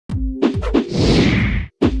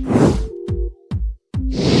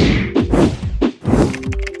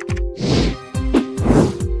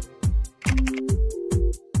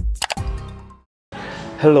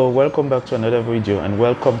Hello, welcome back to another video and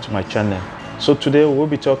welcome to my channel. So today we'll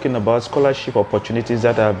be talking about scholarship opportunities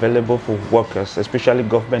that are available for workers, especially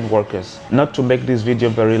government workers. Not to make this video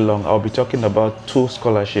very long, I'll be talking about two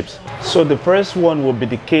scholarships. So the first one will be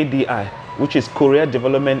the KDI, which is Korea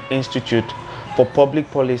Development Institute for Public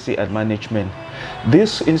Policy and Management.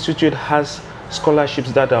 This institute has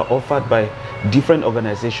scholarships that are offered by different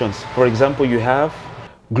organizations. For example, you have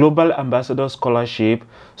Global Ambassador Scholarship,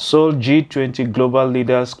 Seoul G20 Global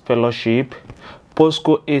Leaders Fellowship,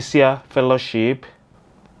 POSCO Asia Fellowship,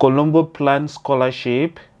 Colombo Plan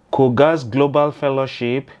Scholarship, KOGAS Global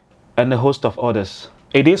Fellowship, and a host of others.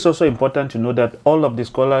 It is also important to know that all of the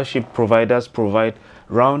scholarship providers provide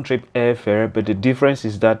round-trip airfare, but the difference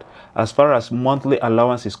is that as far as monthly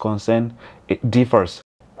allowance is concerned, it differs.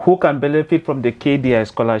 Who can benefit from the KDI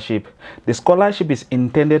scholarship? The scholarship is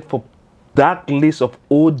intended for that list of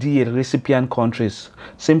ODA recipient countries.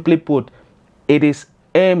 Simply put, it is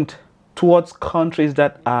aimed towards countries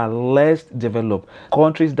that are less developed,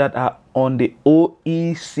 countries that are on the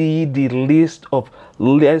OECD list of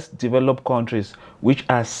less developed countries, which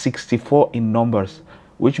are 64 in numbers,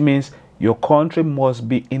 which means your country must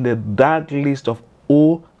be in the dark list of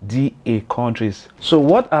ODA countries. So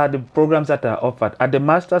what are the programs that are offered? At the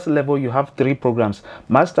master's level, you have three programs: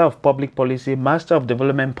 Master of Public Policy, Master of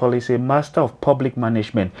Development Policy, Master of Public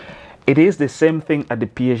Management. It is the same thing at the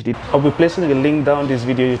PhD. I'll be placing a link down this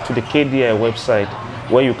video to the KDI website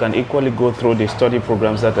where you can equally go through the study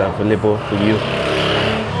programs that are available for you.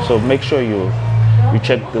 So make sure you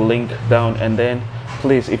check the link down, and then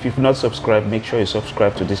please, if you've not subscribed, make sure you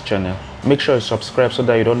subscribe to this channel. Make sure you subscribe so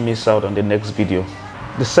that you don't miss out on the next video.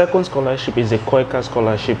 The second scholarship is a KOICA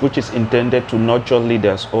scholarship, which is intended to nurture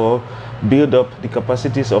leaders or build up the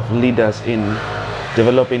capacities of leaders in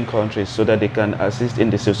developing countries so that they can assist in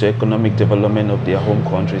the socio-economic development of their home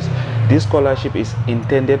countries. This scholarship is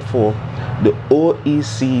intended for the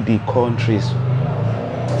OECD countries,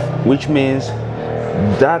 which means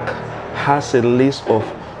DAC has a list of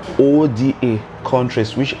ODA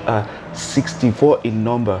countries, which are 64 in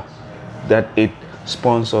number, that it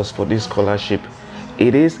sponsors for this scholarship.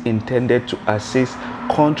 It is intended to assist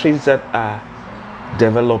countries that are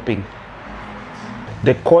developing.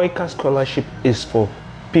 The KOICA scholarship is for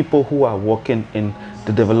people who are working in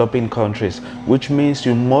the developing countries, which means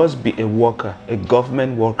you must be a worker, a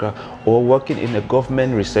government worker, or working in a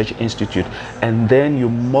government research institute, and then you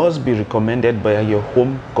must be recommended by your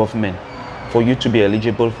home government for you to be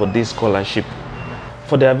eligible for this scholarship.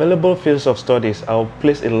 For the available fields of studies, I'll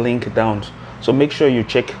place a link down, so make sure you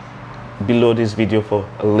check below this video for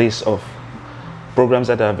a list of programs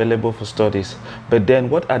that are available for studies. But then,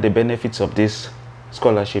 what are the benefits of this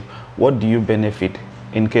scholarship? What do you benefit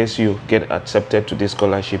in case you get accepted to this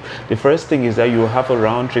scholarship? The first thing is that you have a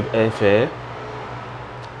round-trip airfare,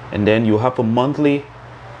 and then you have a monthly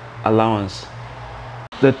allowance.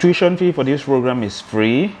 The tuition fee for this program is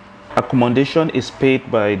free. Accommodation is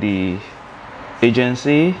paid by the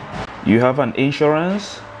agency. You have an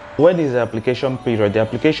insurance. When is the application period? The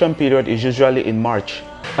application period is usually in March.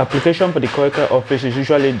 Application for the KOICA office is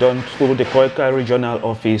usually done through the KOICA regional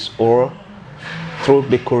office or through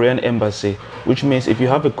the Korean embassy, which means if you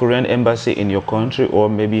have a Korean embassy in your country or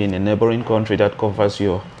maybe in a neighboring country that covers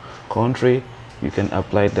your country, you can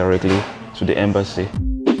apply directly to the embassy.